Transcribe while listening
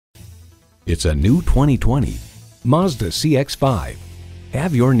It's a new 2020 Mazda CX-5.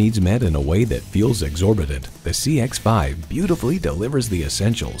 Have your needs met in a way that feels exorbitant. The CX-5 beautifully delivers the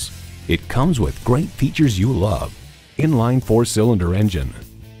essentials. It comes with great features you love. Inline 4-cylinder engine,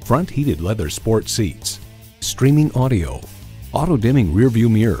 front heated leather sport seats, streaming audio, auto-dimming rearview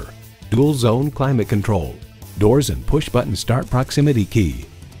mirror, dual zone climate control, doors and push-button start proximity key,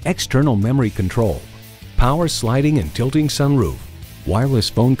 external memory control, power sliding and tilting sunroof, wireless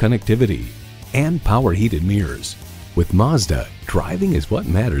phone connectivity, and power heated mirrors. With Mazda, driving is what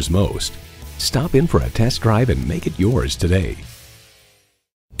matters most. Stop in for a test drive and make it yours today.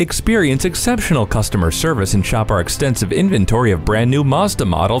 Experience exceptional customer service and shop our extensive inventory of brand new Mazda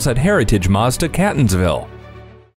models at Heritage Mazda Catonsville.